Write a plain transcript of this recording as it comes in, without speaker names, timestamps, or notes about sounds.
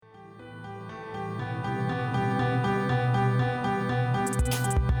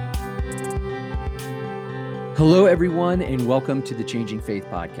Hello, everyone, and welcome to the Changing Faith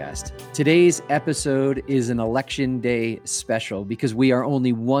Podcast. Today's episode is an Election Day special because we are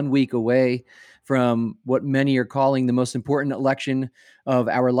only 1 week away from what many are calling the most important election of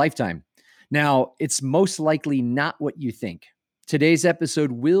our lifetime. Now, it's most likely not what you think. Today's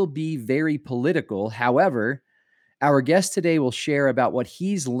episode will be very political. However, our guest today will share about what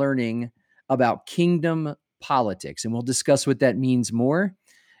he's learning about kingdom politics, and we'll discuss what that means more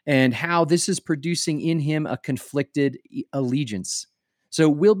and how this is producing in him a conflicted allegiance. So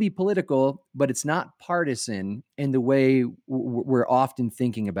we'll be political, but it's not partisan in the way we're often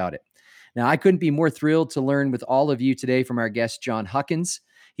thinking about it. Now, I couldn't be more thrilled to learn with all of you today from our guest, John Huckins.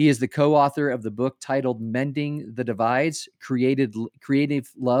 He is the co-author of the book titled Mending the Divides,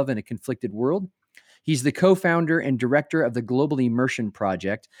 Creative Love in a Conflicted World. He's the co-founder and director of the Global Immersion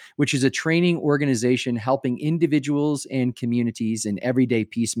Project, which is a training organization helping individuals and communities in everyday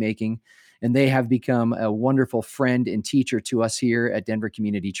peacemaking. And they have become a wonderful friend and teacher to us here at Denver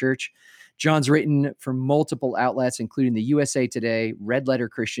Community Church. John's written for multiple outlets, including the USA Today, Red Letter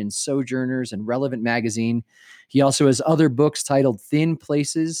Christian, Sojourners, and Relevant Magazine. He also has other books titled Thin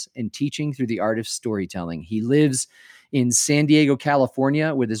Places and Teaching Through the Art of Storytelling. He lives in San Diego,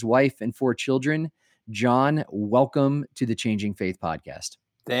 California, with his wife and 4 children. John, welcome to the Changing Faith Podcast.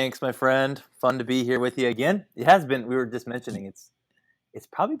 Thanks, my friend. Fun to be here with you again. It has been, we were just mentioning, it's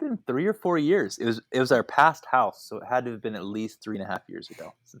probably been 3 or 4 years. It was our past house, so it had to have been at least 3.5 years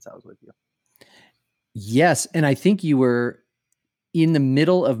ago since I was with you. Yes, and I think you were in the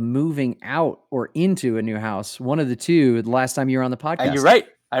middle of moving out or into a new house, one of the two, the last time you were on the podcast. You're right.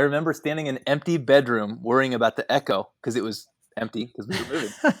 I remember standing in an empty bedroom worrying about the echo because it was empty because we were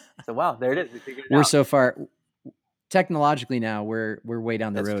moving. So wow, there it is. We figured it out. We're so far technologically now. We're way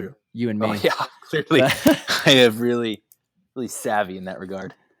down the road. True. You and me. Oh yeah, clearly, I am really savvy in that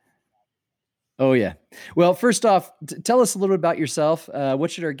regard. Oh yeah. Well, first off, tell us a little bit about yourself. What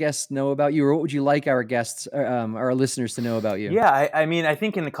should our guests know about you, or what would you like our guests, our listeners, to know about you? Yeah, I mean, I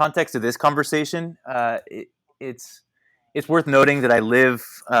think in the context of this conversation, it's worth noting that I live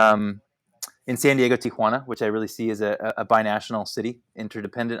in San Diego, Tijuana, which I really see as a binational city,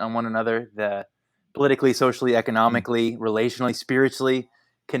 interdependent on one another, the politically, socially, economically, relationally, spiritually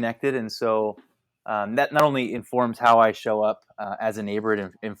connected. And so that not only informs how I show up as a neighbor,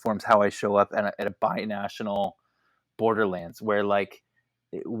 it informs how I show up at a binational borderlands, where like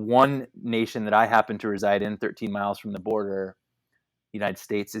one nation that I happen to reside in, 13 miles from the border, United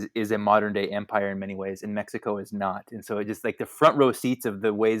States is a modern day empire in many ways, and Mexico is not. And so it just like the front row seats of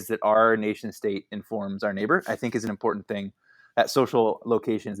the ways that our nation state informs our neighbor, I think is an important thing. That social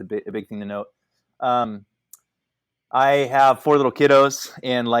location is a big thing to note. I have 4 little kiddos,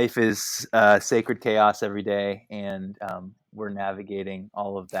 and life is sacred chaos every day. And we're navigating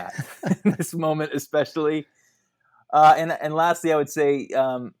all of that in this moment, especially. And lastly, I would say,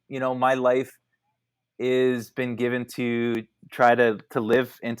 my life is been given to try to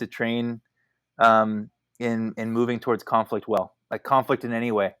live and to train in moving towards conflict well, like conflict in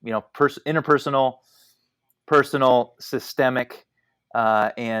any way, interpersonal, personal, systemic,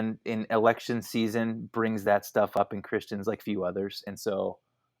 and in election season brings that stuff up in Christians like few others. And so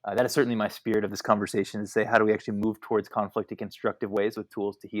that is certainly my spirit of this conversation, to say, how do we actually move towards conflict in constructive ways with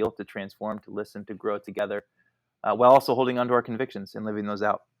tools to heal, to transform, to listen, to grow together, while also holding on to our convictions and living those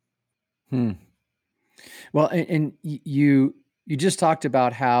out. Well, and you just talked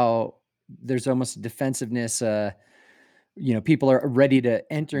about how there's almost a defensiveness. People are ready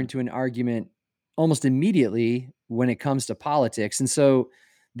to enter into an argument almost immediately when it comes to politics, and so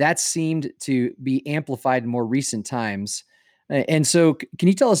that seemed to be amplified in more recent times. And so, can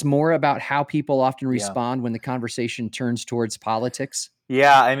you tell us more about how people often respond when the conversation turns towards politics?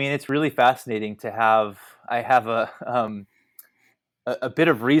 Yeah, I mean, it's really fascinating to have. I have a bit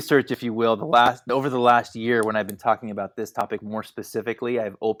of research, if you will, over the last year when I've been talking about this topic more specifically.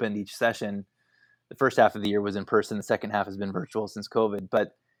 I've opened each session. The first half of the year was in person. The second half has been virtual since COVID.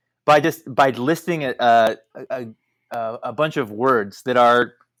 But by listing a bunch of words that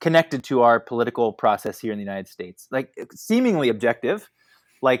are connected to our political process here in the United States, like seemingly objective,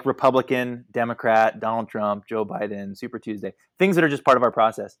 like Republican, Democrat, Donald Trump, Joe Biden, Super Tuesday, things that are just part of our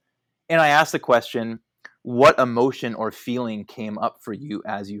process. And I asked the question, what emotion or feeling came up for you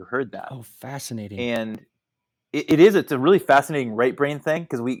as you heard that? Oh, fascinating. And it's a really fascinating right brain thing,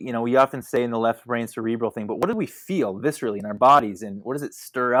 because we often say in the left brain cerebral thing, but what do we feel viscerally in our bodies, and what does it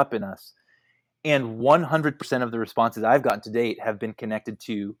stir up in us? And 100% of the responses I've gotten to date have been connected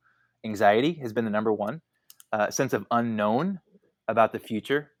to anxiety, has been the number one, a sense of unknown about the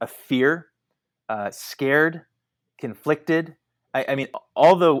future, a fear, scared, conflicted. I mean,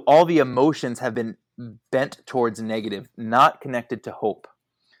 all the emotions have been bent towards negative, not connected to hope,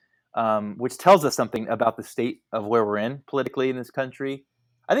 which tells us something about the state of where we're in politically in this country.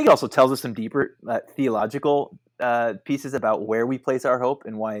 I think it also tells us some deeper theological pieces about where we place our hope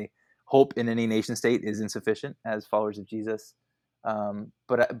and why hope in any nation state is insufficient as followers of Jesus.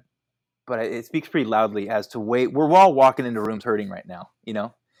 But it speaks pretty loudly as to we're all walking into rooms hurting right now.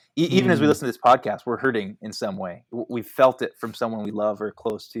 Even as we listen to this podcast, we're hurting in some way. We felt it from someone we love or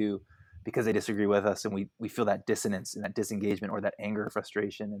close to because they disagree with us, and we feel that dissonance and that disengagement or that anger or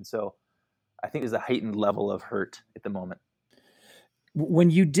frustration. And so I think there's a heightened level of hurt at the moment. When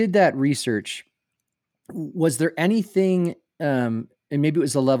you did that research, was there anything, and maybe it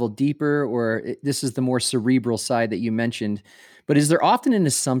was a level deeper, or this is the more cerebral side that you mentioned, but is there often an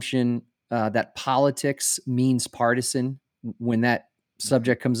assumption that politics means partisan when that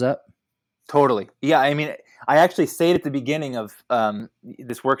subject comes up? Totally. Yeah. I mean, I actually say it at the beginning of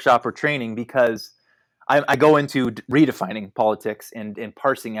this workshop or training because I go into redefining politics and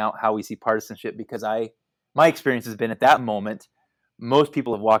parsing out how we see partisanship because my experience has been at that moment, most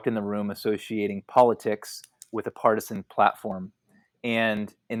people have walked in the room associating politics with a partisan platform.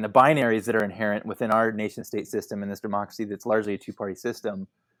 And in the binaries that are inherent within our nation state system and this democracy that's largely a two-party system,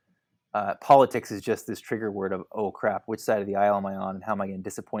 politics is just this trigger word of, oh crap, which side of the aisle am I on? And how am I going to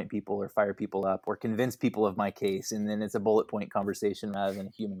disappoint people or fire people up or convince people of my case? And then it's a bullet point conversation rather than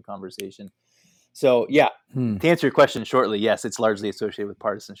a human conversation. So yeah, to answer your question shortly, yes, it's largely associated with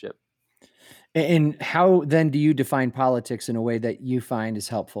partisanship. And how then do you define politics in a way that you find is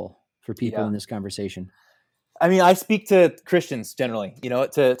helpful for people in this conversation? I mean, I speak to Christians generally,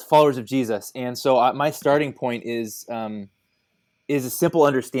 to followers of Jesus. And so my starting point is a simple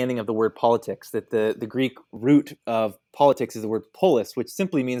understanding of the word politics, that the Greek root of politics is the word polis, which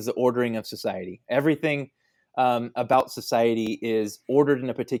simply means the ordering of society. Everything about society is ordered in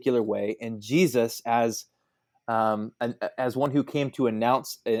a particular way. And Jesus, as one who came to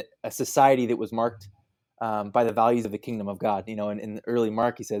announce a society that was marked by the values of the kingdom of God. In the early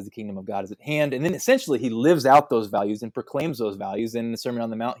Mark, he says the kingdom of God is at hand. And then essentially he lives out those values and proclaims those values. And in the Sermon on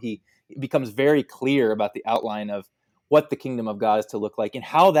the Mount, he becomes very clear about the outline of what the kingdom of God is to look like and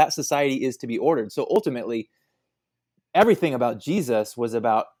how that society is to be ordered. So ultimately, everything about Jesus was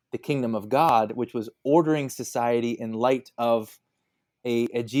about the kingdom of God, which was ordering society in light of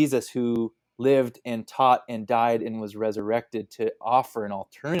a Jesus who lived and taught and died and was resurrected to offer an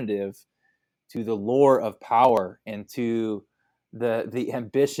alternative to the lure of power and to the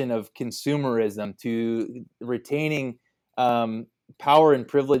ambition of consumerism, to retaining power and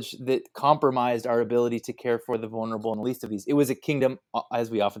privilege that compromised our ability to care for the vulnerable and least of these. It was a kingdom,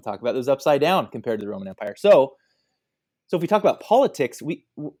 as we often talk about, that was upside down compared to the Roman Empire. So if we talk about politics, we,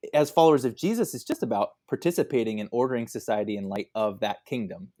 as followers of Jesus, it's just about participating in ordering society in light of that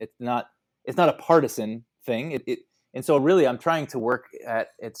kingdom. It's not a partisan thing. And so really, I'm trying to work at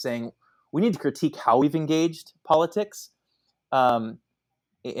saying we need to critique how we've engaged politics, and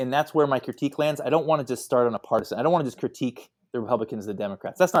that's where my critique lands. I don't want to just start on a partisan. I don't want to just critique the Republicans, the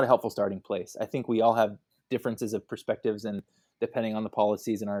Democrats. That's not a helpful starting place. I think we all have differences of perspectives, and depending on the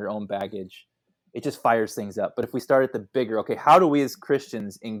policies and our own baggage, it just fires things up. But if we start at the bigger, okay, how do we as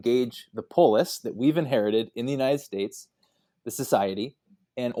Christians engage the polis that we've inherited in the United States, the society,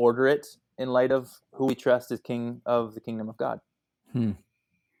 and order it in light of who we trust as king of the kingdom of God?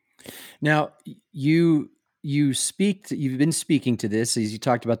 Now, you've been speaking to this as you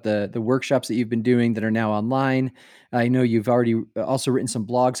talked about the workshops that you've been doing that are now online. I know you've already also written some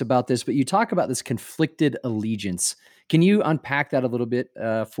blogs about this, but you talk about this conflicted allegiance. Can you unpack that a little bit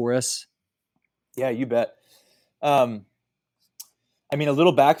for us? Yeah, you bet. I mean, a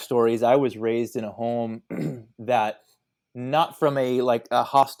little backstory is I was raised in a home that, not from a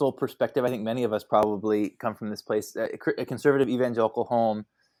hostile perspective. I think many of us probably come from this place, a conservative evangelical home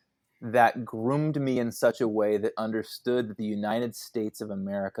that groomed me in such a way that understood that the United States of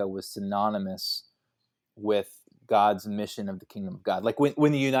America was synonymous with God's mission of the kingdom of God. Like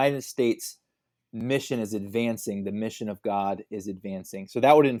when the United States mission is advancing, the mission of God is advancing. So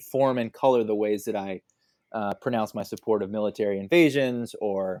that would inform and color the ways that I pronounce my support of military invasions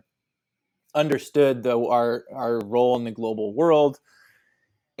or understood our role in the global world.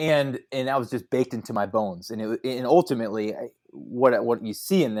 And that was just baked into my bones. And ultimately, what you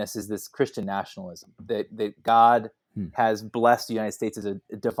see in this is this Christian nationalism that God has blessed the United States as a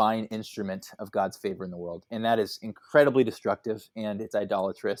divine instrument of God's favor in the world, and that is incredibly destructive and it's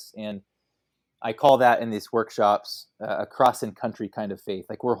idolatrous. And I call that in these workshops a cross and country kind of faith.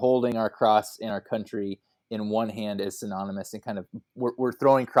 Like we're holding our cross and our country in one hand as synonymous, and kind of we're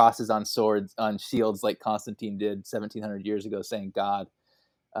throwing crosses on shields like Constantine did 1700 years ago, saying God.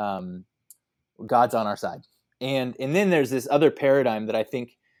 God's on our side. And then there's this other paradigm that I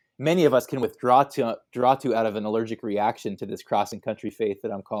think many of us can draw to out of an allergic reaction to this crossing country faith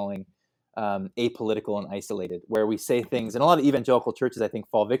that I'm calling apolitical and isolated, where we say things, and a lot of evangelical churches I think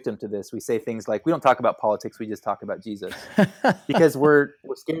fall victim to this. We say things like, we don't talk about politics, we just talk about Jesus, because we're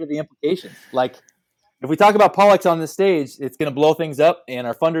scared of the implications. Like, if we talk about politics on this stage, it's going to blow things up, and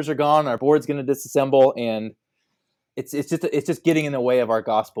our funders are gone, our board's going to disassemble, and it's just getting in the way of our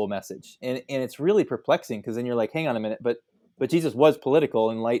gospel message. And it's really perplexing, because then you're like, hang on a minute, but Jesus was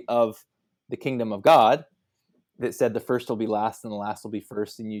political in light of the kingdom of God that said the first will be last and the last will be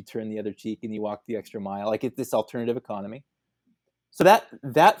first, and you turn the other cheek and you walk the extra mile. Like, it's this alternative economy. So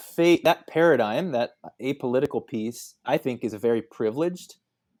that faith, that paradigm, that apolitical piece, I think, is a very privileged,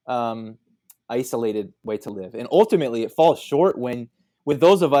 isolated way to live. And ultimately, it falls short when with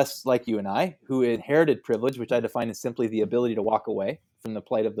those of us like you and I who inherited privilege, which I define as simply the ability to walk away from the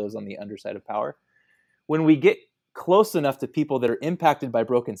plight of those on the underside of power. When we get close enough to people that are impacted by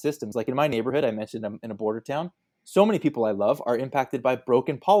broken systems, like in my neighborhood, I mentioned I'm in a border town. So many people I love are impacted by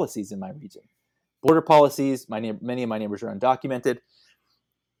broken policies in my region. Border policies, many of my neighbors are undocumented.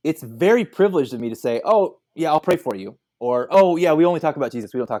 It's very privileged of me to say, oh, yeah, I'll pray for you. Or, oh, yeah, we only talk about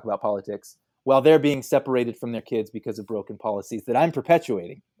Jesus, we don't talk about politics, while they're being separated from their kids because of broken policies that I'm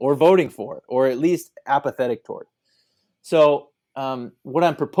perpetuating or voting for, or at least apathetic toward. So what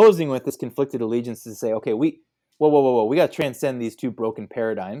I'm proposing with this conflicted allegiance is to say, okay, whoa, we got to transcend these two broken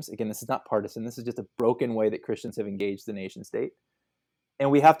paradigms. Again, this is not partisan. This is just a broken way that Christians have engaged the nation state.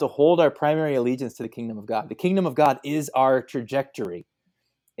 And we have to hold our primary allegiance to the kingdom of God. The kingdom of God is our trajectory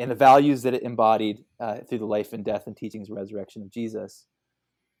and the values that it embodied through the life and death and teachings and resurrection of Jesus.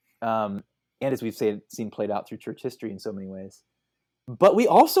 And as we've seen played out through church history in so many ways. But we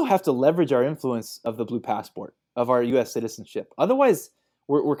also have to leverage our influence of the blue passport, of our U.S. citizenship. Otherwise,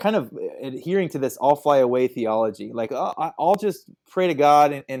 we're kind of adhering to this all fly away theology. Like, oh, I'll just pray to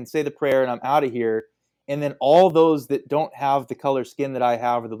God and say the prayer and I'm out of here. And then all those that don't have the color skin that I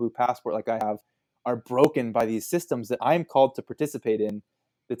have or the blue passport like I have are broken by these systems that I'm called to participate in.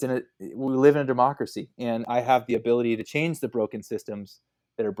 We live in a democracy, and I have the ability to change the broken systems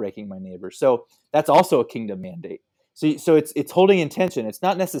that are breaking my neighbors. So that's also a kingdom mandate. So it's holding in tension. It's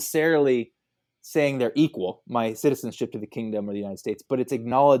not necessarily saying they're equal, my citizenship to the kingdom or the United States, but it's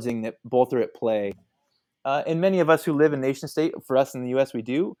acknowledging that both are at play. And many of us who live in nation state, for us in the U.S., we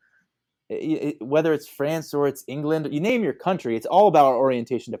do. Whether it's France or it's England, you name your country, it's all about our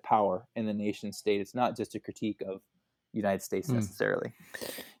orientation to power in the nation state. It's not just a critique of the United States necessarily.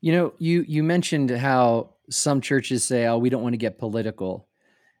 You know, you mentioned how some churches say, oh, we don't want to get political.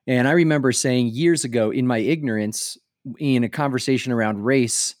 And I remember saying years ago in my ignorance in a conversation around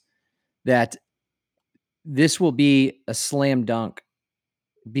race that this will be a slam dunk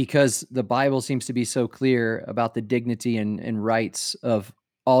because the Bible seems to be so clear about the dignity and rights of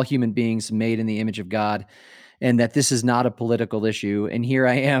all human beings made in the image of God, and that this is not a political issue. And here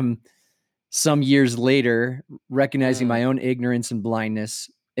I am some years later recognizing my own ignorance and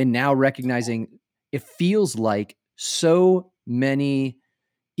blindness, and now recognizing it feels like so many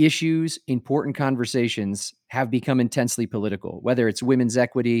issues, important conversations have become intensely political, whether it's women's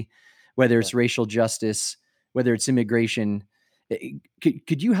equity, whether it's racial justice, whether it's immigration.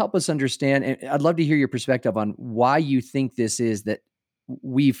 Could you help us understand? And I'd love to hear your perspective on why you think this is that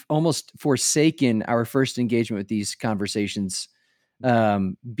we've almost forsaken our first engagement with these conversations,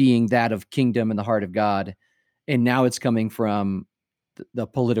 being that of kingdom and the heart of God. And now it's coming from the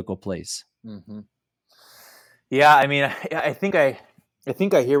political place. Mm-hmm. Yeah, I mean, I think I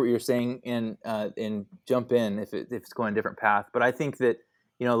hear what you're saying, and jump in if it's going a different path. But I think that,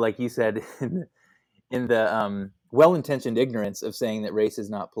 like you said, in the well-intentioned ignorance of saying that race is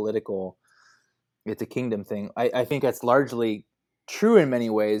not political, it's a kingdom thing. I think that's largely true in many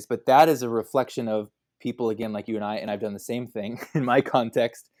ways, but that is a reflection of people, again, like you and I, and I've done the same thing in my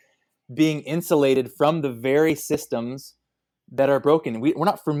context, being insulated from the very systems that are broken. We're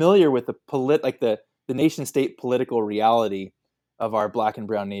not familiar with the nation state political reality of our black and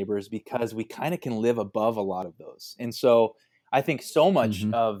brown neighbors, because we kind of can live above a lot of those. And so I think so much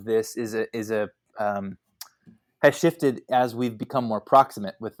of this has shifted as we've become more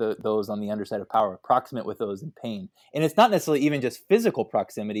proximate with those on the underside of power, proximate with those in pain. And it's not necessarily even just physical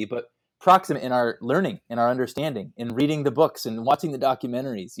proximity, but proximate in our learning, in our understanding, in reading the books and watching the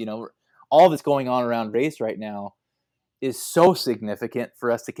documentaries. All that's going on around race right now is so significant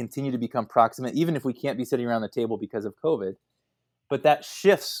for us to continue to become proximate, even if we can't be sitting around the table because of COVID. But that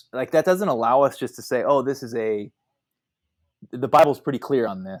shifts, like, that doesn't allow us just to say, oh, this is a the Bible's pretty clear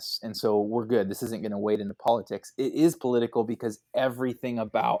on this, and so we're good. This isn't going to wade into politics. It is political because everything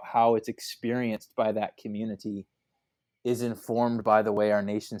about how it's experienced by that community is informed by the way our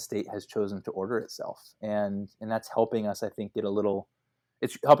nation state has chosen to order itself, and that's helping us, I think, get a little.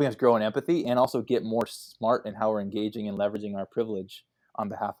 It's helping us grow in empathy and also get more smart in how we're engaging and leveraging our privilege on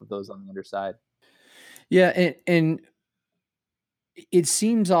behalf of those on the other side. Yeah, and it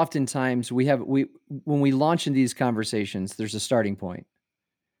seems oftentimes we when we launch into these conversations, there's a starting point.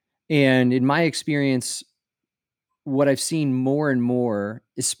 And in my experience, what I've seen more and more,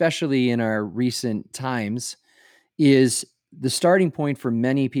 especially in our recent times, is the starting point for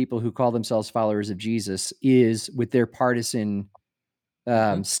many people who call themselves followers of Jesus is with their partisan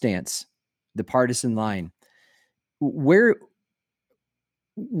Mm-hmm. stance, the partisan line. Where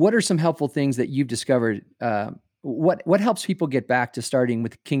what are some helpful things that you've discovered? What helps people get back to starting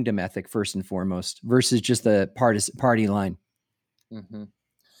with kingdom ethic first and foremost versus just the party line? Mm-hmm.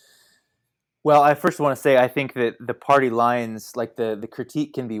 Well, I first want to say I think that the party lines, like the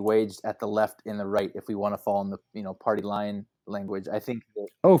critique, can be waged at the left and the right if we want to fall in the party line language. I think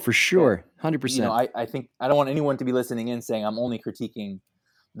Oh, for that sure, you know 100%. I think I don't want anyone to be listening in saying I'm only critiquing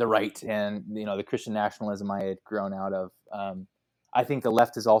the right and the Christian nationalism I had grown out of. I think the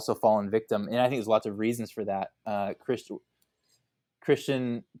left has also fallen victim, and I think there's lots of reasons for that.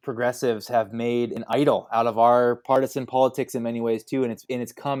 Christian progressives have made an idol out of our partisan politics in many ways too, and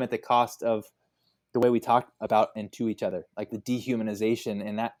it's come at the cost of the way we talk about and to each other, like the dehumanization,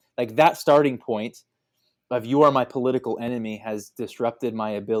 and that starting point of "you are my political enemy" has disrupted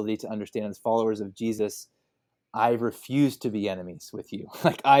my ability to understand as followers of Jesus. I refuse to be enemies with you.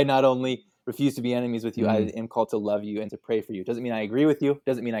 Like, I not only refuse to be enemies with you, I Mm. am called to love you and to pray for you. Doesn't mean I agree with you.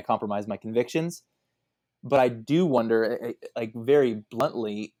 Doesn't mean I compromise my convictions. But I do wonder, like, very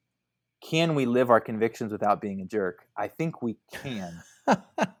bluntly, can we live our convictions without being a jerk? I think we can.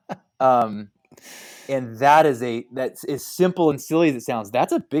 Um, and that's as simple and silly as it sounds.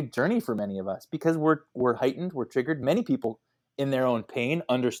 That's a big journey for many of us because we're heightened, we're triggered. Many people, in their own pain,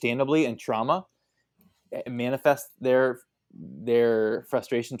 understandably, and trauma, manifest their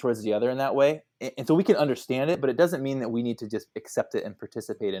frustration towards the other in that way, and so we can understand it, but it doesn't mean that we need to just accept it and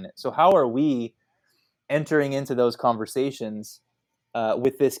participate in it. So how are we entering into those conversations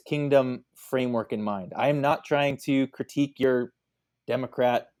with this kingdom framework in mind? I am not trying to critique your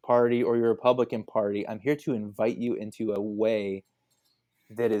Democrat Party or your Republican Party. I'm here to invite you into a way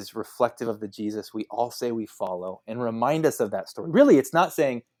that is reflective of the Jesus we all say we follow and remind us of that story. Really, it's not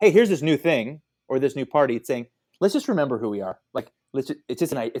saying, hey, here's this new thing or this new party. It's saying, let's just remember who we are. Like, it's just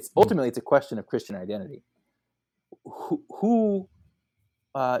it's Mm. ultimately, it's a question of Christian identity. Who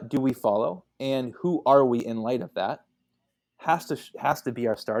do we follow, and who are we in light of that? Has to be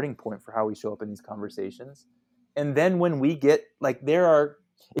our starting point for how we show up in these conversations. And then when we get like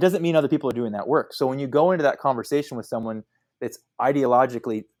it doesn't mean other people are doing that work. So when you go into that conversation with someone that's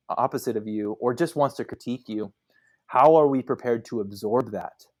ideologically opposite of you or just wants to critique you, how are we prepared to absorb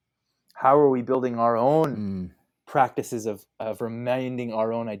that? How are we building our own Mm. practices of reminding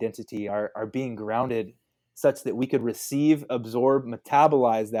our own identity, our being grounded such that we could receive, absorb,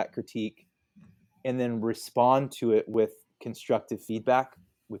 metabolize that critique, and then respond to it with constructive feedback,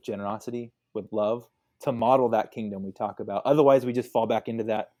 with generosity, with love, to model that kingdom we talk about. Otherwise, we just fall back into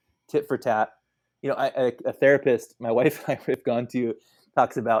that tit for tat. A therapist my wife and I have gone to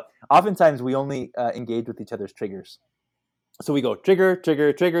talks about, oftentimes we only engage with each other's triggers. So we go trigger,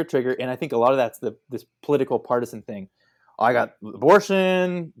 trigger, trigger, trigger, and I think a lot of that's this political partisan thing. I got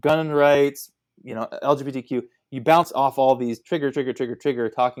abortion, gun rights, LGBTQ. You bounce off all these trigger, trigger, trigger, trigger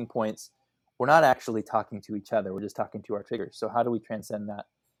talking points. We're not actually talking to each other. We're just talking to our triggers. So how do we transcend that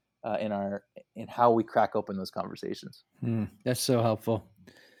in how we crack open those conversations? That's so helpful.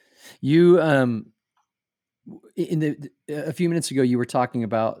 You in a few minutes ago, you were talking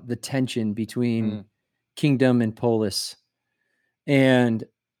about the tension between Mm, kingdom and polis, and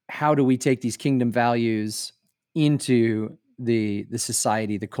how do we take these kingdom values into the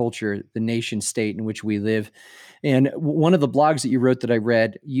society, the culture, the nation state in which we live. And one of the blogs that you wrote that I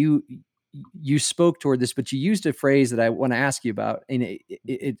read, you spoke toward this, but you used a phrase that I want to ask you about, and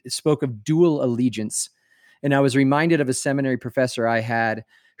it spoke of dual allegiance. And I was reminded of a seminary professor I had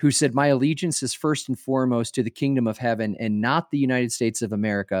who said, "My allegiance is first and foremost to the kingdom of heaven and not the United States of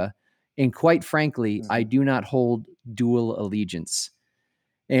America. And quite frankly, I mhm, do not hold dual allegiance."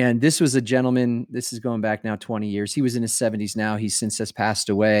 And this was a gentleman, this is going back now 20 years. He was in his 70s now. He's since has passed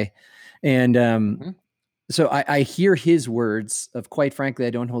away. And mhm, so I hear his words of, quite frankly, I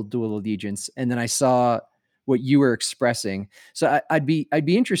don't hold dual allegiance. And then I saw what you were expressing. So I'd be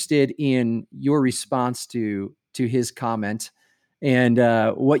interested in your response to his comment. and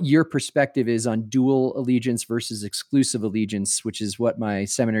what your perspective is on dual allegiance versus exclusive allegiance, which is what my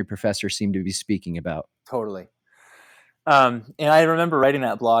seminary professor seemed to be speaking about. Totally. And I remember writing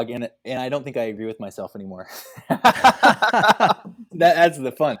that blog, and I don't think I agree with myself anymore. That's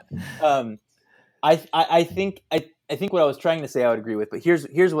the fun. I think what I was trying to say I would agree with, but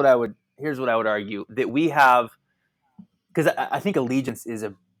here's what I would argue, that we have, because I think allegiance is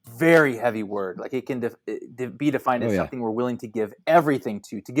a very heavy word. Like, it can be defined as something we're willing to give everything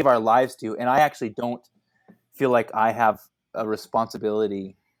to give our lives to, and I actually don't feel like I have a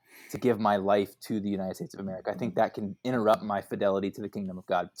responsibility to give my life to the United States of America. I think that can interrupt my fidelity to the kingdom of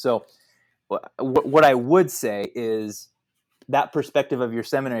God. So what I would say is that perspective of your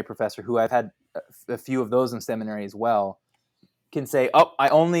seminary professor, who I've had a few of those in seminary as well, can say, oh,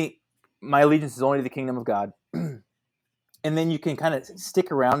 my allegiance is only to the kingdom of God. And then you can kind of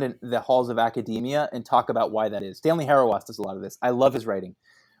stick around in the halls of academia and talk about why that is. Stanley Hauerwas does a lot of this. I love his writing.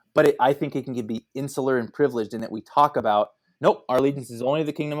 But I think it can be insular and privileged in that we talk about, nope, our allegiance is only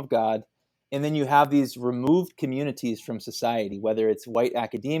the kingdom of God. And then you have these removed communities from society, whether it's white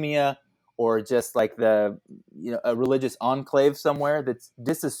academia or just like a religious enclave somewhere that's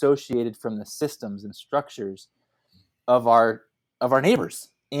disassociated from the systems and structures of our neighbors.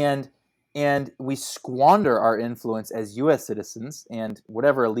 And we squander our influence as U.S. citizens and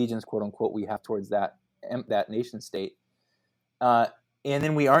whatever allegiance, quote unquote, we have towards that nation state. And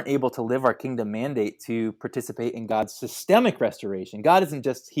then we aren't able to live our kingdom mandate to participate in God's systemic restoration. God isn't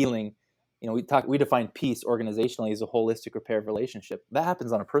just healing. We define peace organizationally as a holistic repair of relationship. That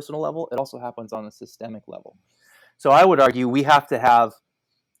happens on a personal level. It also happens on a systemic level. So I would argue we have to have,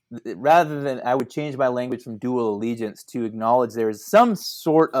 rather than, I would change my language from dual allegiance to acknowledge there is some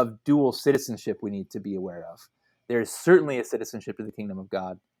sort of dual citizenship we need to be aware of. There is certainly a citizenship to the kingdom of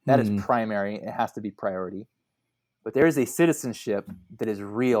God. That is primary. It has to be priority. But there is a citizenship that is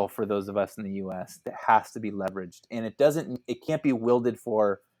real for those of us in the U.S. that has to be leveraged. And it can't be wielded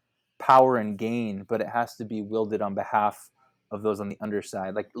for power and gain, but it has to be wielded on behalf of those on the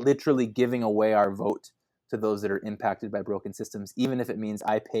underside, like literally giving away our vote to those that are impacted by broken systems, even if it means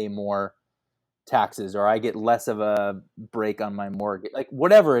I pay more taxes or I get less of a break on my mortgage, like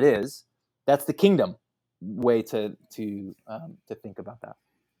whatever it is. That's the kingdom way to think about that.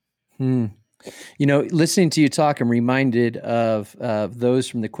 Listening to you talk, I'm reminded of those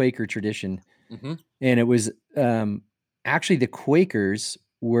from the Quaker tradition. Mm-hmm. And it was actually the Quakers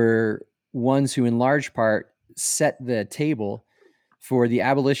were ones who in large part set the table for the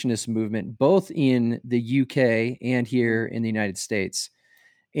abolitionist movement, both in the UK and here in the United States.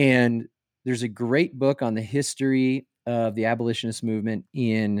 And there's a great book on the history of the abolitionist movement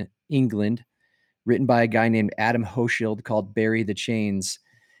in England, written by a guy named Adam Hochschild, called Bury the Chains.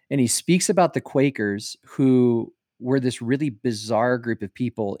 And he speaks about the Quakers, who were this really bizarre group of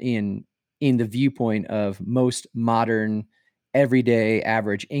people in the viewpoint of most modern, everyday,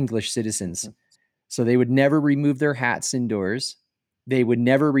 average English citizens. So they would never remove their hats indoors. They would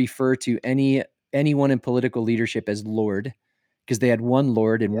never refer to anyone in political leadership as Lord, because they had one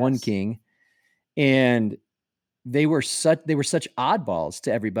Lord and one king. And they were such oddballs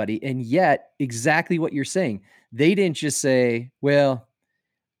to everybody. And yet, exactly what you're saying, they didn't just say, well,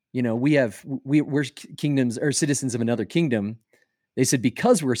 we're kingdoms or citizens of another kingdom. They said,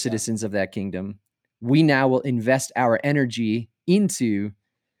 because we're citizens of that kingdom, we now will invest our energy into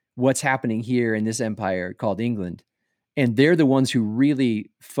what's happening here in this empire called England. And they're the ones who really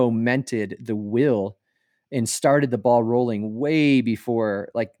fomented the will and started the ball rolling way before,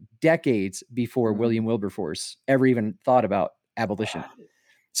 like decades before William Wilberforce ever even thought about abolition.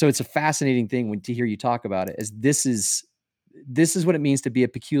 So it's a fascinating thing to hear you talk about it, as this is what it means to be a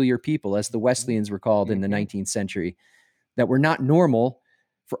peculiar people, as the Wesleyans were called in the 19th century, that we're not normal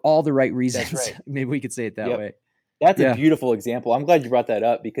for all the right reasons. That's right. Maybe we could say it that way. That's a beautiful example. I'm glad you brought that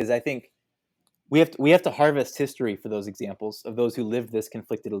up, because I think we have to harvest history for those examples of those who lived this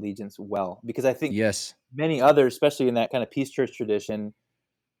conflicted allegiance well, because I think many others, especially in that kind of peace church tradition,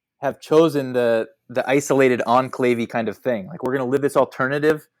 have chosen the isolated enclave kind of thing. Like, we're going to live this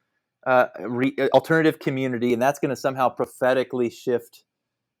alternative community, and that's going to somehow prophetically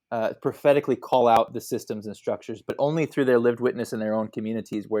call out the systems and structures, but only through their lived witness in their own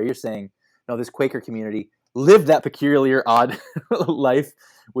communities, where you're saying, no, this Quaker community lived that peculiar, odd life,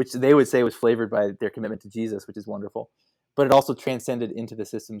 which they would say was flavored by their commitment to Jesus, which is wonderful. But it also transcended into the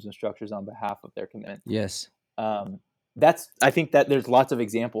systems and structures on behalf of their commitment. Yes. I think that there's lots of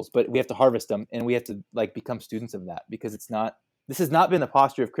examples, but we have to harvest them, and we have to become students of that, because this has not been the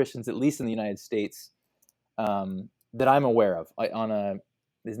posture of Christians, at least in the United States, that I'm aware of.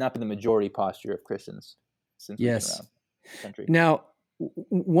 It's not been the majority posture of Christians since we've been around. country. Now,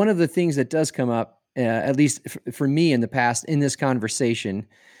 one of the things that does come up, at least for me in the past in this conversation,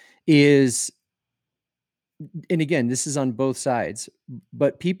 is, and again, this is on both sides,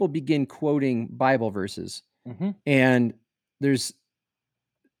 but people begin quoting Bible verses, Mm-hmm. and there's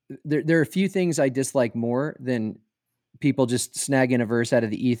there are a few things I dislike more than people just snagging a verse out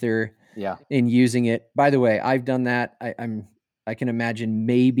of the ether Yeah. and using it. By the way, I've done that. I can imagine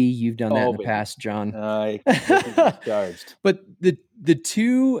maybe you've done that in Oh, the baby. past, John. Guilty as charged. But the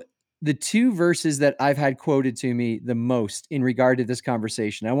two verses that I've had quoted to me the most in regard to this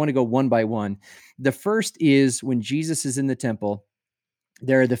conversation, I want to go one by one. The first is when Jesus is in the temple.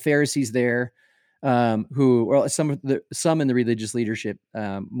 There are the Pharisees there, who, or some in the religious leadership,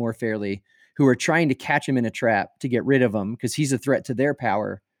 more fairly, who are trying to catch him in a trap to get rid of him because he's a threat to their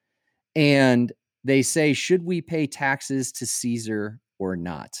power. And they say, should we pay taxes to Caesar or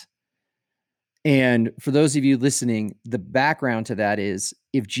not? And for those of you listening, the background to that is,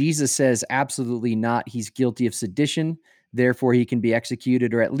 if Jesus says absolutely not, he's guilty of sedition, therefore he can be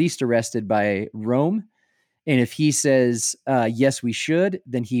executed or at least arrested by Rome. And if he says, yes, we should,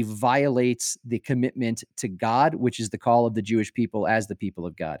 then he violates the commitment to God, which is the call of the Jewish people as the people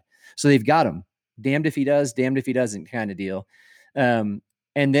of God. So they've got him. Damned if he does, damned if he doesn't, kind of deal. And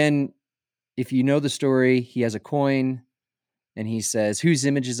then, if you know the story, he has a coin and he says, whose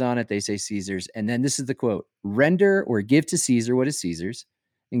image is on it? They say Caesar's. And then this is the quote: render or give to Caesar what is Caesar's,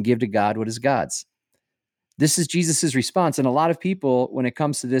 and give to God what is God's. This is Jesus's response. And a lot of people, when it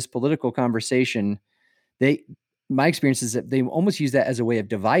comes to this political conversation, my experience is that they almost use that as a way of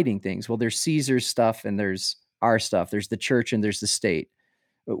dividing things. Well, there's Caesar's stuff and there's our stuff. There's the church and there's the state.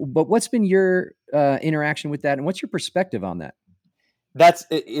 But what's been your interaction with that, and what's your perspective on that? That's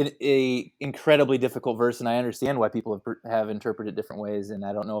a incredibly difficult verse, and I understand why people have interpreted it different ways. And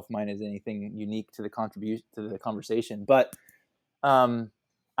I don't know if mine is anything unique to the contribution to the conversation, but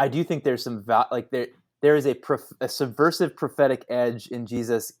I do think there's some there is a subversive prophetic edge in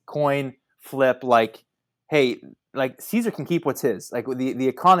Jesus. Coin flip, like, hey, like Caesar can keep what's his. Like the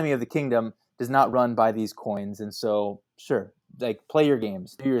economy of the kingdom does not run by these coins, and so sure, like play your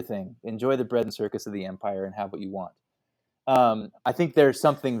games, do your thing, enjoy the bread and circus of the empire, and have what you want. I think there's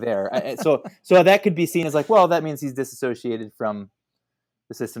something there. So that could be seen as like, well, that means he's disassociated from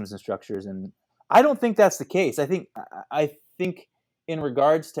the systems and structures, and I don't think that's the case. I think in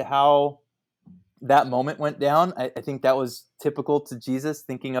regards to how that moment went down, I think that was typical to Jesus,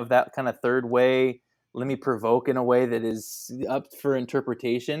 thinking of that kind of third way. Let me provoke in a way that is up for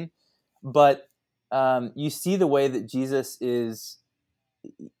interpretation. But you see the way that Jesus is,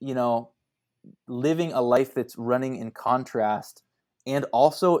 living a life that's running in contrast and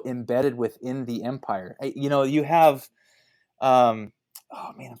also embedded within the empire. You have, oh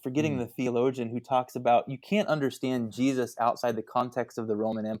man, I'm forgetting the theologian who talks about you can't understand Jesus outside the context of the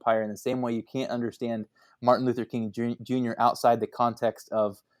Roman Empire in the same way you can't understand Martin Luther King Jr. outside the context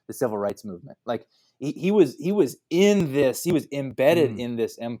of the civil rights movement. Like he was in this, he was embedded in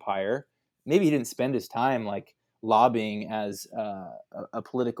this empire. Maybe he didn't spend his time like lobbying as a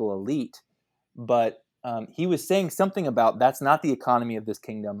political elite, but he was saying something about that's not the economy of this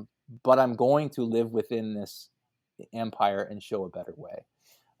kingdom, but I'm going to live within this empire and show a better way.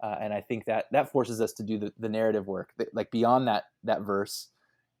 And I think that forces us to do the narrative work, like beyond that verse,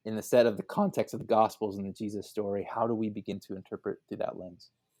 in the set of the context of the Gospels and the Jesus story. How do we begin to interpret through that lens?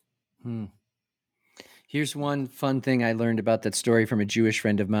 Here's one fun thing I learned about that story from a Jewish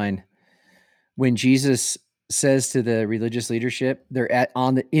friend of mine. When Jesus says to the religious leadership, they're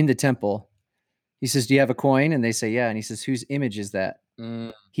in the temple, he says, do you have a coin? And they say, yeah. And he says, whose image is that?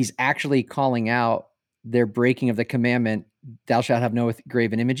 He's actually calling out their breaking of the commandment, thou shalt have no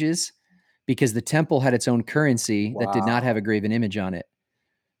graven images, because the temple had its own currency that did not have a graven image on it.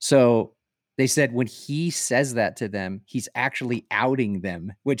 So they said when he says that to them, he's actually outing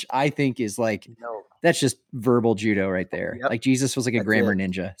them, which I think is like, that's just verbal judo right there. Yep. Like Jesus was like a grammar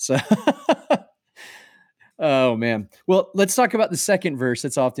ninja. So, oh man. Well, let's talk about the second verse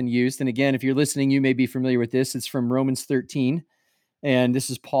that's often used. And again, if you're listening, you may be familiar with this. It's from Romans 13. And this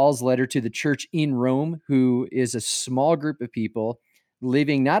is Paul's letter to the church in Rome, who is a small group of people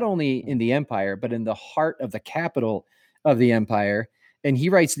living not only in the empire, but in the heart of the capital of the empire. And he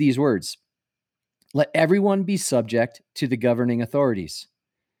writes these words: let everyone be subject to the governing authorities,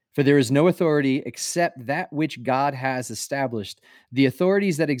 for there is no authority except that which God has established. The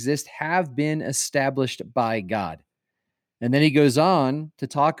authorities that exist have been established by God. And then he goes on to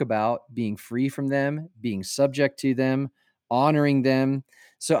talk about being free from them, being subject to them, honoring them.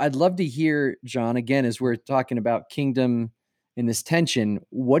 So I'd love to hear, John, again, as we're talking about kingdom in this tension,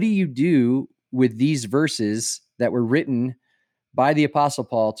 what do you do with these verses that were written by the Apostle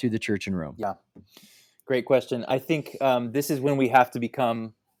Paul to the church in Rome? Yeah, great question. I think this is when we have to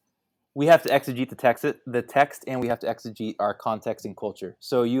exegete the text, and we have to exegete our context and culture.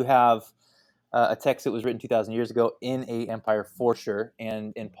 So you have a text that was written 2,000 years ago in a empire for sure,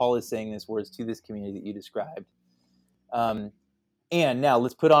 and Paul is saying these words to this community that you described. And now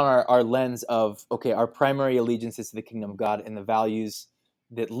let's put on our lens of, okay, our primary allegiance is to the kingdom of God and the values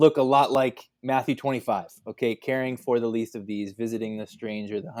that look a lot like Matthew 25, okay, caring for the least of these, visiting the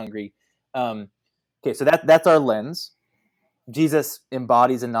stranger, the hungry. Okay, so that's our lens. Jesus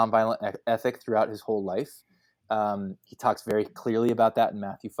embodies a nonviolent ethic throughout his whole life. He talks very clearly about that in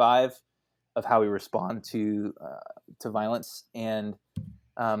Matthew 5, of how we respond to violence, and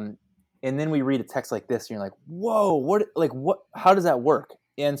then we read a text like this, and you're like, "Whoa, what? How does that work?"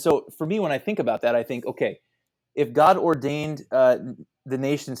 And so, for me, when I think about that, I think, okay, if God ordained the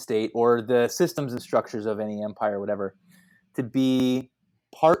nation state or the systems and structures of any empire or whatever to be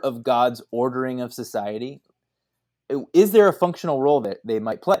part of God's ordering of society, is there a functional role that they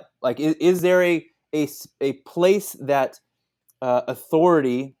might play? Like, is there a place that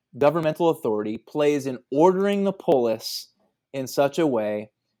authority, governmental authority, plays in ordering the polis in such a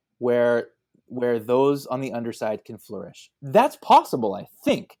way where those on the underside can flourish? That's possible, I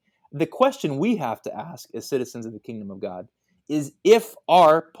think. The question we have to ask as citizens of the kingdom of God is if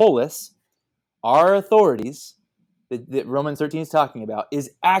our polis, our authorities that Romans 13 is talking about,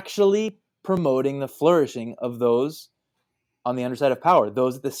 is actually promoting the flourishing of those on the underside of power,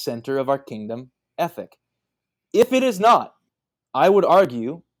 those at the center of our kingdom ethic. If it is not, I would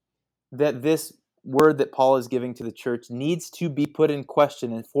argue that this word that Paul is giving to the church needs to be put in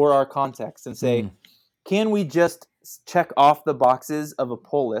question and for our context and say, can we just check off the boxes of a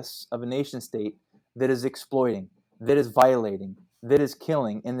polis, of a nation state that is exploiting, that is violating, that is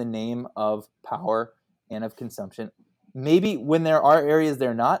killing in the name of power and of consumption? Maybe when there are areas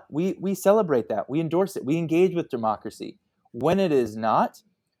they're not, we celebrate that, we endorse it, we engage with democracy. When it is not,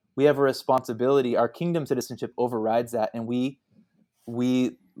 we have a responsibility. Our kingdom citizenship overrides that, and we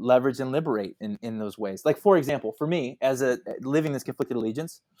leverage and liberate in those ways. Like, for example, for me, as living this conflicted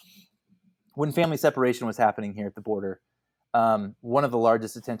allegiance, when family separation was happening here at the border, one of the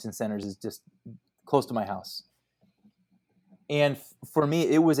largest detention centers is just close to my house. And for me,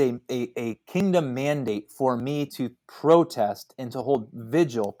 it was a kingdom mandate for me to protest and to hold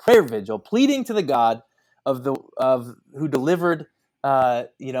prayer vigil, pleading to the God of who delivered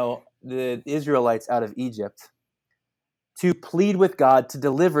the Israelites out of Egypt, to plead with God to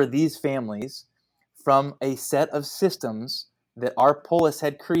deliver these families from a set of systems that our polis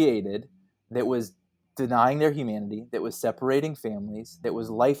had created that was denying their humanity, that was separating families, that was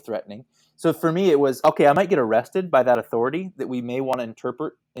life-threatening. So for me, it was, okay, I might get arrested by that authority that we may want to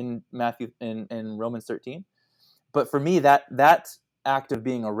interpret in Romans 13. But for me, that act of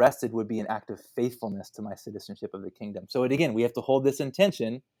being arrested would be an act of faithfulness to my citizenship of the kingdom. So again, we have to hold this in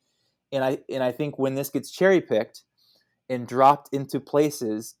tension. And I think when this gets cherry-picked and dropped into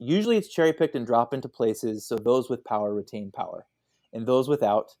places, usually it's cherry-picked and dropped into places so those with power retain power, and those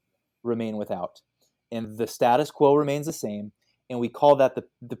without remain without. And the status quo remains the same, and we call that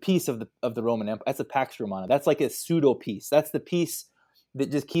the peace of the Roman Empire. That's a Pax Romana. That's like a pseudo peace. That's the peace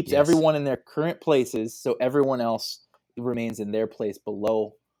that just keeps everyone in their current places, so everyone else remains in their place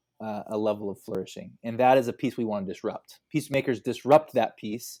below a level of flourishing. And that is a peace we want to disrupt. Peacemakers disrupt that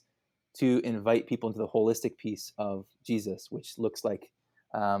peace to invite people into the holistic peace of Jesus, which looks like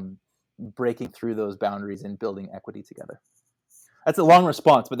breaking through those boundaries and building equity together. That's a long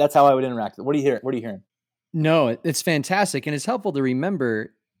response, but that's how I would interact. What are you hearing? No, it's fantastic. And it's helpful to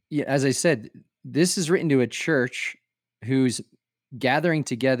remember, as I said, this is written to a church who's gathering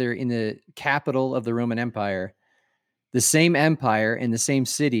together in the capital of the Roman Empire, the same empire in the same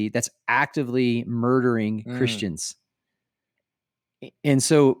city that's actively murdering Christians. And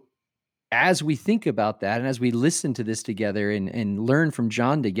so as we think about that, and as we listen to this together and learn from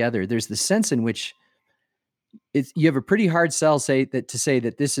John together, there's the sense in which you have a pretty hard sell to say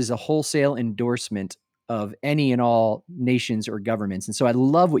that this is a wholesale endorsement of any and all nations or governments. And so I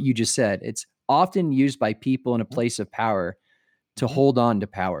love what you just said. It's often used by people in a place of power to hold on to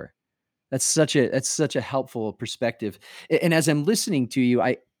power. That's such a helpful perspective. And as I'm listening to you,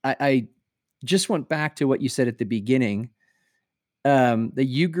 I just went back to what you said at the beginning, that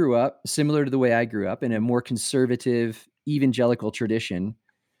you grew up similar to the way I grew up, in a more conservative evangelical tradition.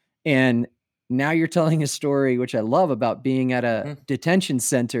 And now you're telling a story, which I love, about being at a detention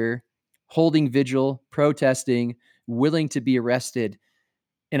center, holding vigil, protesting, willing to be arrested.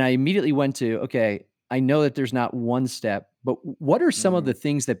 And I immediately went to, okay, I know that there's not one step, but what are some of the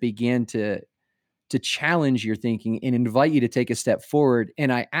things that began to to challenge your thinking and invite you to take a step forward.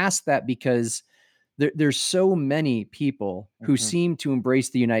 And I ask that because there's so many people who Mm-hmm. seem to embrace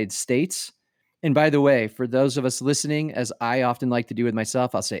the United States. And by the way, for those of us listening, as I often like to do with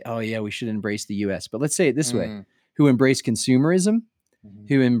myself, I'll say, oh, yeah, we should embrace the US. But let's say it this way: who embrace consumerism,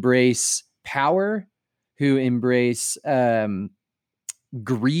 Mm-hmm. who embrace power, who embrace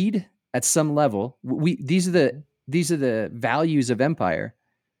greed at some level. These are the values of empire.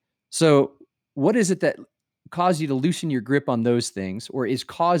 So what is it that caused you to loosen your grip on those things, or is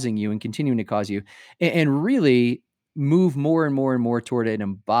causing you and continuing to cause you, and really move more and more and more toward an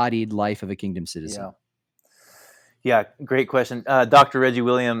embodied life of a kingdom citizen? Yeah, great question. Dr. Reggie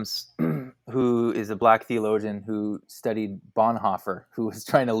Williams, who is a Black theologian who studied Bonhoeffer, who was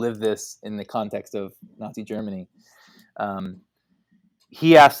trying to live this in the context of Nazi Germany.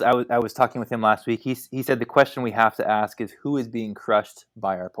 He asked, I was talking with him last week, he said the question we have to ask is, who is being crushed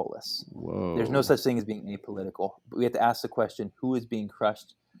by our polis? Whoa. There's no such thing as being apolitical. But we have to ask the question, who is being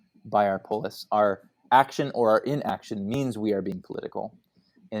crushed by our polis? Our action or our inaction means we are being political.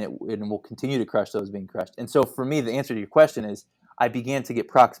 And will continue to crush those being crushed. And so for me, the answer to your question is, I began to get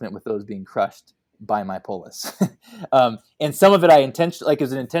proximate with those being crushed by my polis. And some of it it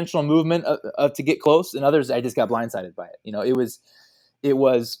was an intentional movement to get close, and others I just got blindsided by it. It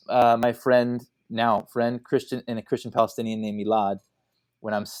was my friend Christian, and a Christian Palestinian named Milad,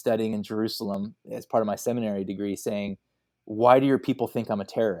 when I'm studying in Jerusalem as part of my seminary degree, saying, why do your people think I'm a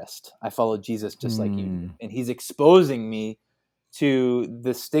terrorist? I follow Jesus just like you do. And he's exposing me to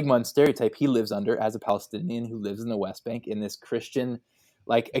the stigma and stereotype he lives under as a Palestinian who lives in the West Bank, in this Christian,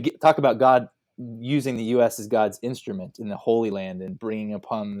 talk about God using the U.S. as God's instrument in the Holy Land and bringing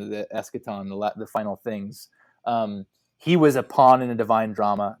upon the eschaton, the final things. He was a pawn in a divine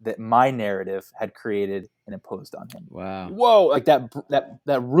drama that my narrative had created and imposed on him. Wow. Whoa, like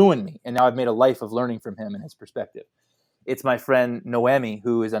that ruined me. And now I've made a life of learning from him and his perspective. It's my friend Noemi,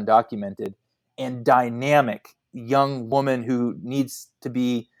 who is undocumented and dynamic young woman who needs to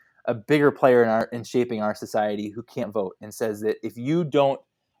be a bigger player in shaping our society, who can't vote, and says that if you don't,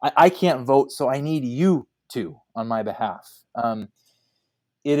 I can't vote, so I need you to on my behalf.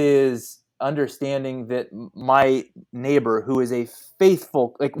 It is understanding that my neighbor, who is a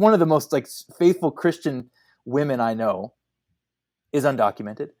faithful, one of the most faithful Christian women I know, is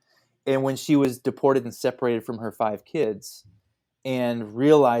undocumented. And when she was deported and separated from her 5 kids, and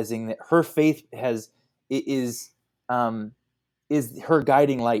realizing that her faith is her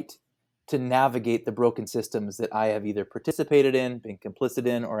guiding light to navigate the broken systems that I have either participated in, been complicit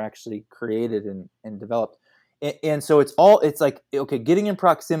in, or actually created and developed. And so it's like, okay, getting in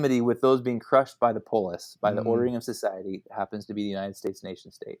proximity with those being crushed by the polis, by the ordering of society, happens to be the United States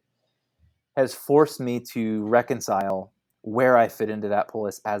nation state, has forced me to reconcile where I fit into that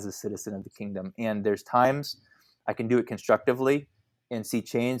polis as a citizen of the kingdom. And there's times I can do it constructively and see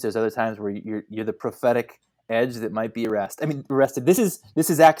change. There's other times where you're the prophetic edge that might be arrested. This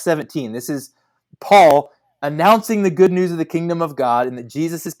is Acts 17. This is Paul announcing the good news of the kingdom of God and that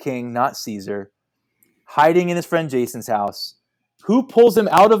Jesus is king, not Caesar, hiding in his friend Jason's house. Who pulls him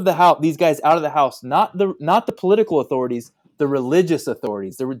out of the house? These guys out of the house, not the political authorities, the religious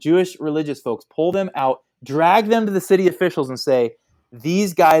authorities, the Jewish religious folks, pull them out, drag them to the city officials and say,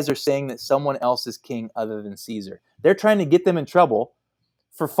 these guys are saying that someone else is king other than Caesar. They're trying to get them in trouble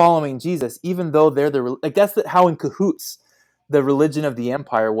for following Jesus, even though they're how in cahoots the religion of the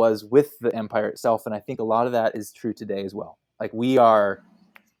empire was with the empire itself. And I think a lot of that is true today as well.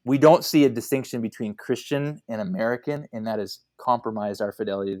 We don't see a distinction between Christian and American, and that has compromised our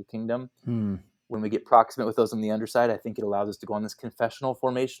fidelity to the kingdom. When we get proximate with those on the underside, I think it allows us to go on this confessional,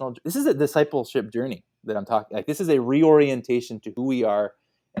 formational. This is a discipleship journey that I'm talking. This is a reorientation to who we are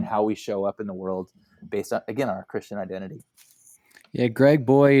and how we show up in the world based on, again, our Christian identity. Yeah, Greg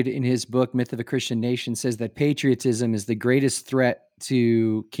Boyd, in his book Myth of a Christian Nation, says that patriotism is the greatest threat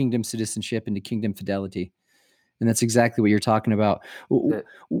to kingdom citizenship and to kingdom fidelity. And that's exactly what you're talking about.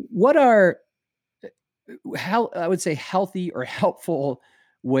 What are, I would say, healthy or helpful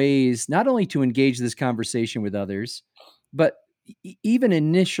ways not only to engage this conversation with others, but even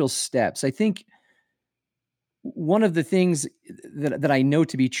initial steps? I think one of the things that I know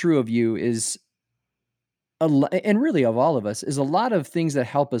to be true of you is, and really of all of us, is a lot of things that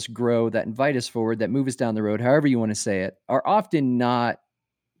help us grow, that invite us forward, that move us down the road, however you want to say it, are often not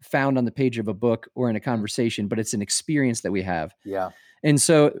found on the page of a book or in a conversation, but it's an experience that we have. Yeah. And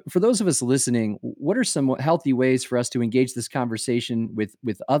so for those of us listening, what are some healthy ways for us to engage this conversation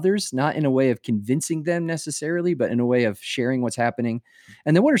with others, not in a way of convincing them necessarily, but in a way of sharing what's happening?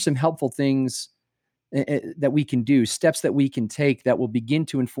 And then what are some helpful things that we can do, steps that we can take that will begin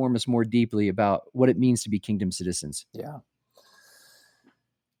to inform us more deeply about what it means to be kingdom citizens? Yeah.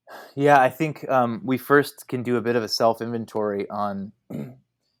 Yeah, I think we first can do a bit of a self-inventory on.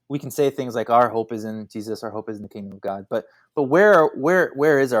 We can say things like our hope is in Jesus, our hope is in the kingdom of God, but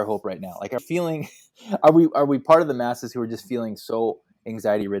where is our hope right now? Like, are we part of the masses who are just feeling so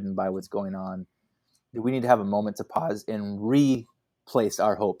anxiety ridden by what's going on? Do we need to have a moment to pause and replace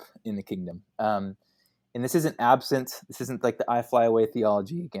our hope in the kingdom? And this isn't absent. This isn't like the I fly away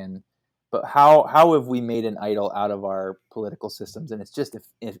theology again. But how have we made an idol out of our political systems? And it's just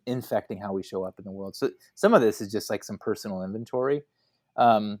infecting how we show up in the world. So some of this is just like some personal inventory.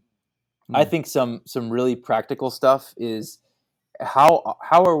 I think some really practical stuff is how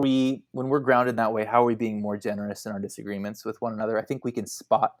are we, when we're grounded in that way, how are we being more generous in our disagreements with one another? I think we can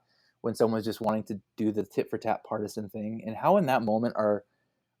spot when someone's just wanting to do the tit for tat partisan thing, and how in that moment are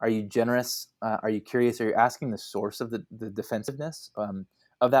you generous? Are you curious? Are you asking the source of the defensiveness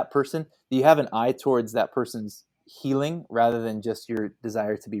of that person? Do you have an eye towards that person's healing rather than just your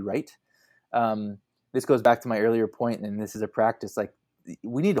desire to be right? This goes back to my earlier point, and this is a practice. Like,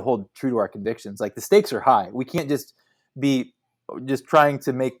 we need to hold true to our convictions. Like, the stakes are high. We can't just be just trying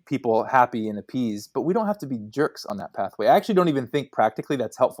to make people happy and appease, but we don't have to be jerks on that pathway. I actually don't even think practically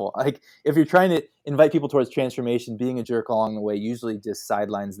that's helpful. Like, if you're trying to invite people towards transformation, being a jerk along the way usually just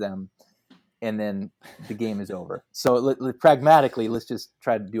sidelines them, and then the game is over. So pragmatically, let's just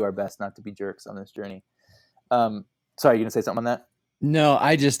try to do our best not to be jerks on this journey. Sorry, you gonna say something on that? No,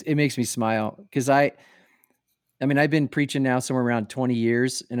 it makes me smile because I mean, I've been preaching now somewhere around 20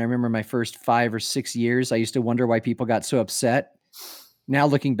 years, and I remember my first 5 or 6 years, I used to wonder why people got so upset. Now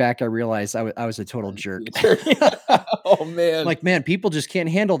looking back, I realize I was a total jerk. Oh man. Like, man, people just can't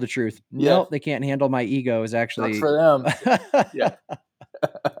handle the truth. Yeah. No, they can't handle my ego is Sucks actually. for them. Yeah.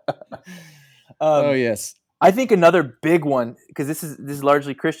 Oh, yes. I think another big one, because this is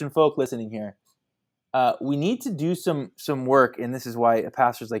largely Christian folk listening here. We need to do some work, and this is why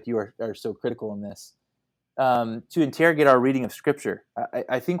pastors like you are so critical in this, to interrogate our reading of Scripture.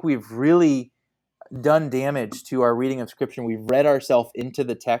 I think we've really done damage to our reading of Scripture. We've read ourselves into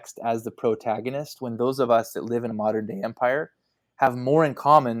the text as the protagonist, when those of us that live in a modern day empire have more in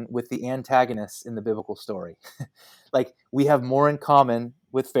common with the antagonists in the biblical story. Like, we have more in common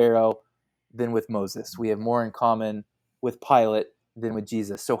with Pharaoh than with Moses. We have more in common with Pilate than with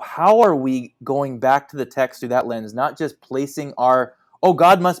Jesus. So how are we going back to the text through that lens, not just placing oh,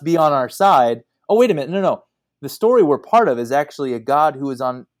 God must be on our side. Oh, wait a minute. No. The story we're part of is actually a God who is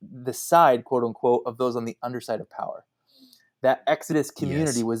on the side, quote unquote, of those on the underside of power. That Exodus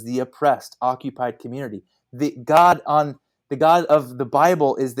community was the oppressed, occupied community. The God of the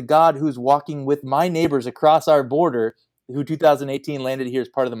Bible is the God who's walking with my neighbors across our border, who 2018 landed here as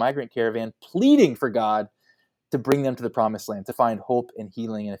part of the migrant caravan, pleading for God to bring them to the promised land, to find hope and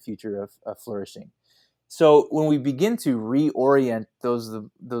healing and a future of flourishing. So when we begin to reorient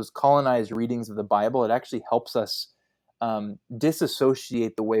those colonized readings of the Bible, it actually helps us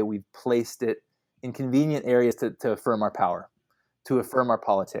disassociate the way we've placed it in convenient areas to affirm our power, to affirm our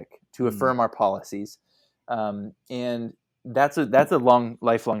politic, to affirm our policies. And that's a long,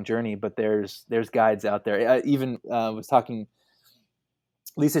 lifelong journey, but there's guides out there. I even was talking,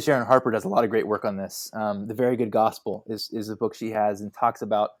 Lisa Sharon Harper does a lot of great work on this. The Very Good Gospel is a book she has, and talks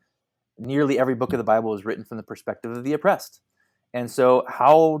about nearly every book of the Bible is written from the perspective of the oppressed. And so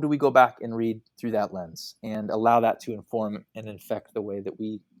how do we go back and read through that lens and allow that to inform and infect the way that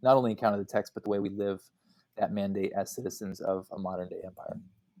we not only encounter the text, but the way we live that mandate as citizens of a modern day empire?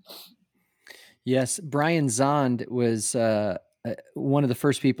 Yes. Brian Zond was one of the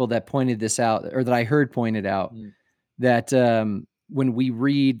first people that pointed this out, or that I heard pointed out, that when we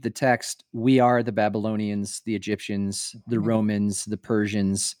read the text, we are the Babylonians, the Egyptians, the Romans, the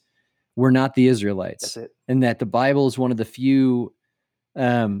Persians. We're not the Israelites. That's it. And that the Bible is one of the few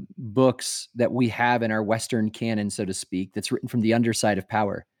books that we have in our Western canon, so to speak, that's written from the underside of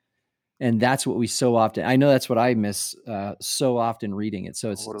power. And that's what we so often, I know that's what I miss so often reading it.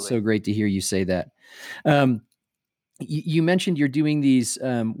 So it's so great to hear you say that. You mentioned you're doing these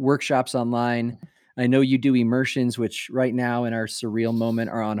workshops online. I know you do immersions, which right now in our surreal moment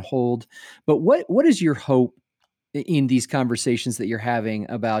are on hold. But what is your hope in these conversations that you're having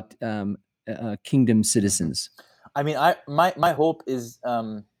about kingdom citizens? I mean, my hope is,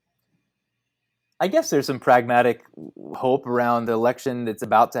 I guess there's some pragmatic hope around the election that's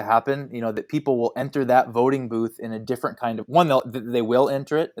about to happen. That people will enter that voting booth in a different kind of one. They will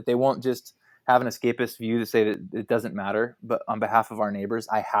enter it, that they won't just have an escapist view to say that it doesn't matter. But on behalf of our neighbors,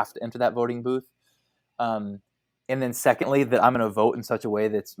 I have to enter that voting booth. And And then secondly, that I'm going to vote in such a way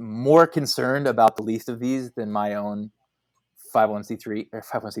that's more concerned about the least of these than my own 501c3 or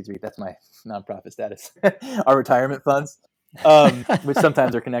 501c3. That's my nonprofit status, our retirement funds, which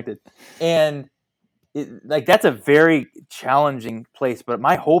sometimes are connected. And that's a very challenging place. But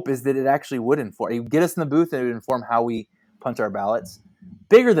my hope is that it actually would inform. It would get us in the booth and it would inform how we punch our ballots.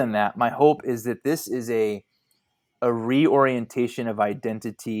 Bigger than that, my hope is that this is a reorientation of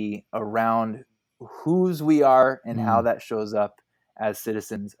identity around whose we are and how that shows up as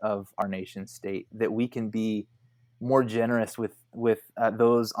citizens of our nation state, that we can be more generous with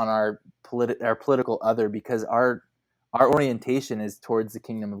those on our political other, because our orientation is towards the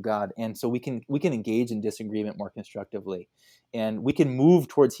kingdom of God. And so we can engage in disagreement more constructively, and we can move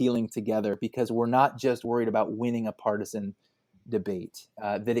towards healing together, because we're not just worried about winning a partisan debate,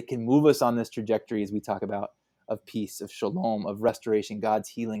 that it can move us on this trajectory, as we talk about, of peace, of shalom, of restoration, God's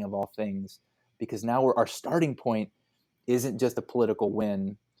healing of all things. Because now our starting point isn't just a political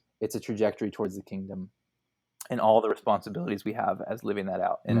win, it's a trajectory towards the kingdom and all the responsibilities we have as living that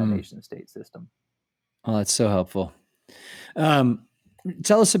out in a nation state system. Oh, that's so helpful.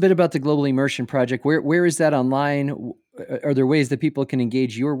 Tell us a bit about the Global Immersion Project. Where is that online? Are there ways that people can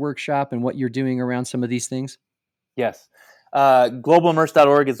engage your workshop and what you're doing around some of these things? Yes.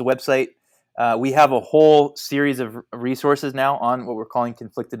 globalimmerse.org is the website. We have a whole series of resources now on what we're calling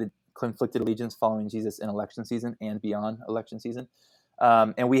conflicted allegiance following Jesus in election season and beyond election season.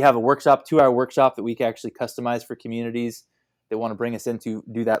 And we have a workshop, 2-hour workshop, that we can actually customize for communities that want to bring us in to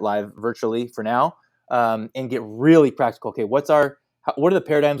do that live virtually for now, and get really practical. Okay, what are the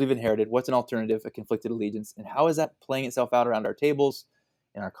paradigms we've inherited? What's an alternative, a conflicted allegiance? And how is that playing itself out around our tables,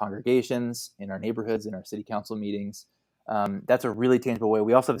 in our congregations, in our neighborhoods, in our city council meetings? That's a really tangible way.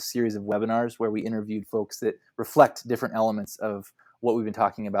 We also have a series of webinars where we interviewed folks that reflect different elements of what we've been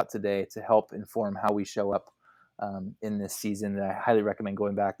talking about today to help inform how we show up in this season. That I highly recommend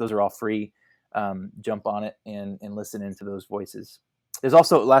going back. Those are all free. Jump on it and listen into those voices. There's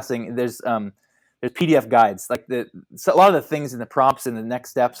also, last thing, there's PDF guides, like a lot of the things in the prompts and the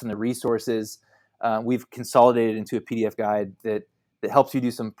next steps and the resources, we've consolidated into a PDF guide that helps you do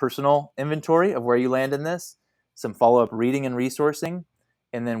some personal inventory of where you land in this, some follow-up reading and resourcing,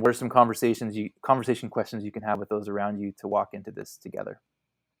 and then what are some conversation questions you can have with those around you to walk into this together.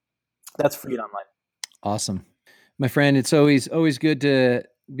 That's free and online. Awesome. My friend, it's always good to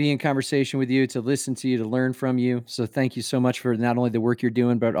be in conversation with you, to listen to you, to learn from you. So thank you so much for not only the work you're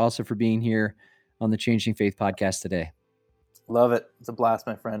doing, but also for being here on the Changing Faith podcast today. Love it. It's a blast,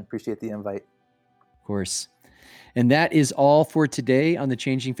 my friend. Appreciate the invite. Of course. And that is all for today on the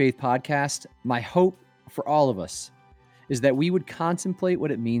Changing Faith podcast. My hope for all of us is that we would contemplate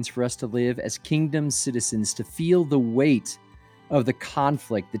what it means for us to live as kingdom citizens, to feel the weight of the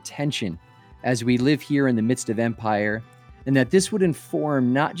conflict, the tension, as we live here in the midst of empire, and that this would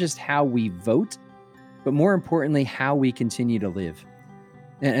inform not just how we vote, but more importantly, how we continue to live.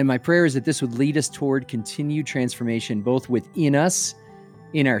 And my prayer is that this would lead us toward continued transformation, both within us,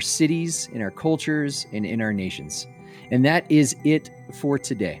 in our cities, in our cultures, and in our nations. And that is it for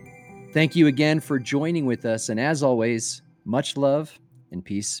today. Thank you again for joining with us. And as always, much love and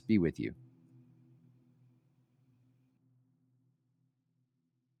peace be with you.